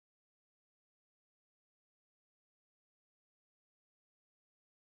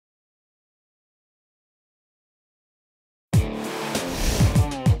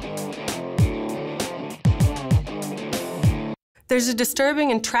There's a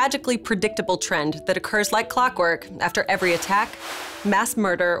disturbing and tragically predictable trend that occurs like clockwork after every attack, mass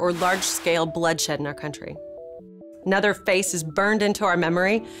murder, or large-scale bloodshed in our country. Another face is burned into our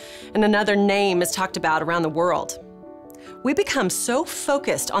memory, and another name is talked about around the world. We become so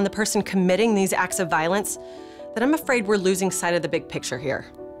focused on the person committing these acts of violence that I'm afraid we're losing sight of the big picture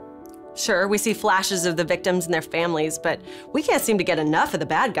here. Sure, we see flashes of the victims and their families, but we can't seem to get enough of the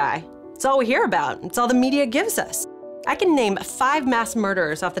bad guy. It's all we hear about. It's all the media gives us. I can name 5 mass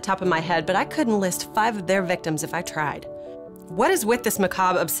murderers off the top of my head, but I couldn't list 5 of their victims if I tried. What is with this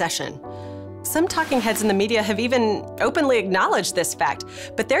macabre obsession? Some talking heads in the media have even openly acknowledged this fact,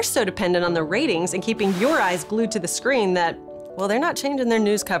 but they're so dependent on the ratings and keeping your eyes glued to the screen that, well, they're not changing their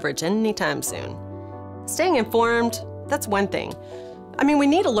news coverage anytime soon. Staying informed, that's one thing. I mean, we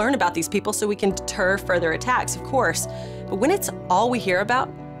need to learn about these people so we can deter further attacks, of course, but when it's all we hear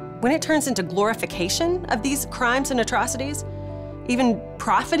about, when it turns into glorification of these crimes and atrocities, even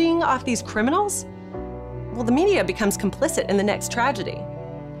profiting off these criminals, well, the media becomes complicit in the next tragedy.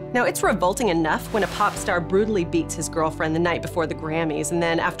 Now, it's revolting enough when a pop star brutally beats his girlfriend the night before the Grammys, and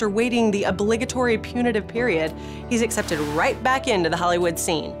then after waiting the obligatory punitive period, he's accepted right back into the Hollywood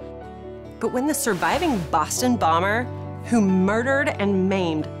scene. But when the surviving Boston bomber, who murdered and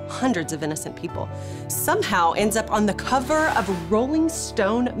maimed hundreds of innocent people, somehow ends up on the cover of Rolling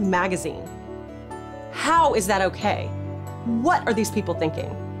Stone magazine, how is that okay? What are these people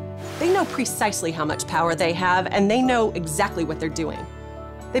thinking? They know precisely how much power they have, and they know exactly what they're doing.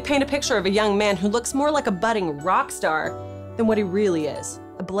 They paint a picture of a young man who looks more like a budding rock star than what he really is,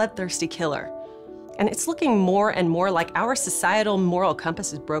 a bloodthirsty killer. And it's looking more and more like our societal moral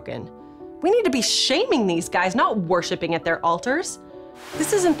compass is broken. We need to be shaming these guys, not worshiping at their altars.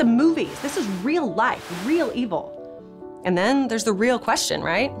 This isn't the movies. This is real life, real evil. And then there's the real question,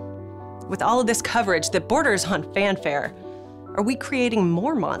 right? With all of this coverage that borders on fanfare, are we creating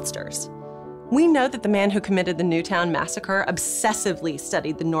more monsters? We know that the man who committed the Newtown massacre obsessively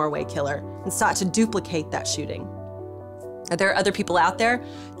studied the Norway killer and sought to duplicate that shooting. Are there other people out there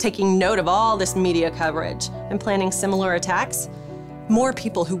taking note of all this media coverage and planning similar attacks? More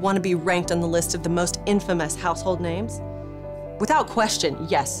people who want to be ranked on the list of the most infamous household names? Without question,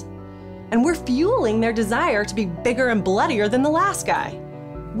 yes. And we're fueling their desire to be bigger and bloodier than the last guy.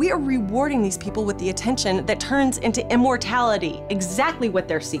 We are rewarding these people with the attention that turns into immortality, exactly what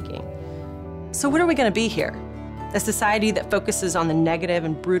they're seeking. So what are we going to be here? A society that focuses on the negative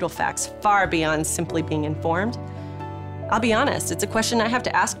and brutal facts far beyond simply being informed? I'll be honest, it's a question I have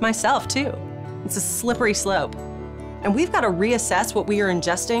to ask myself too. It's a slippery slope. And we've got to reassess what we are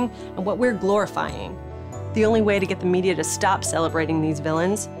ingesting and what we're glorifying. The only way to get the media to stop celebrating these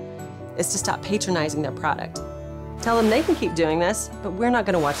villains is to stop patronizing their product. Tell them they can keep doing this, but we're not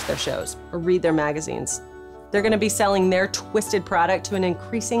going to watch their shows or read their magazines. They're going to be selling their twisted product to an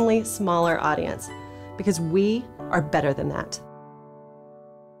increasingly smaller audience because we are better than that.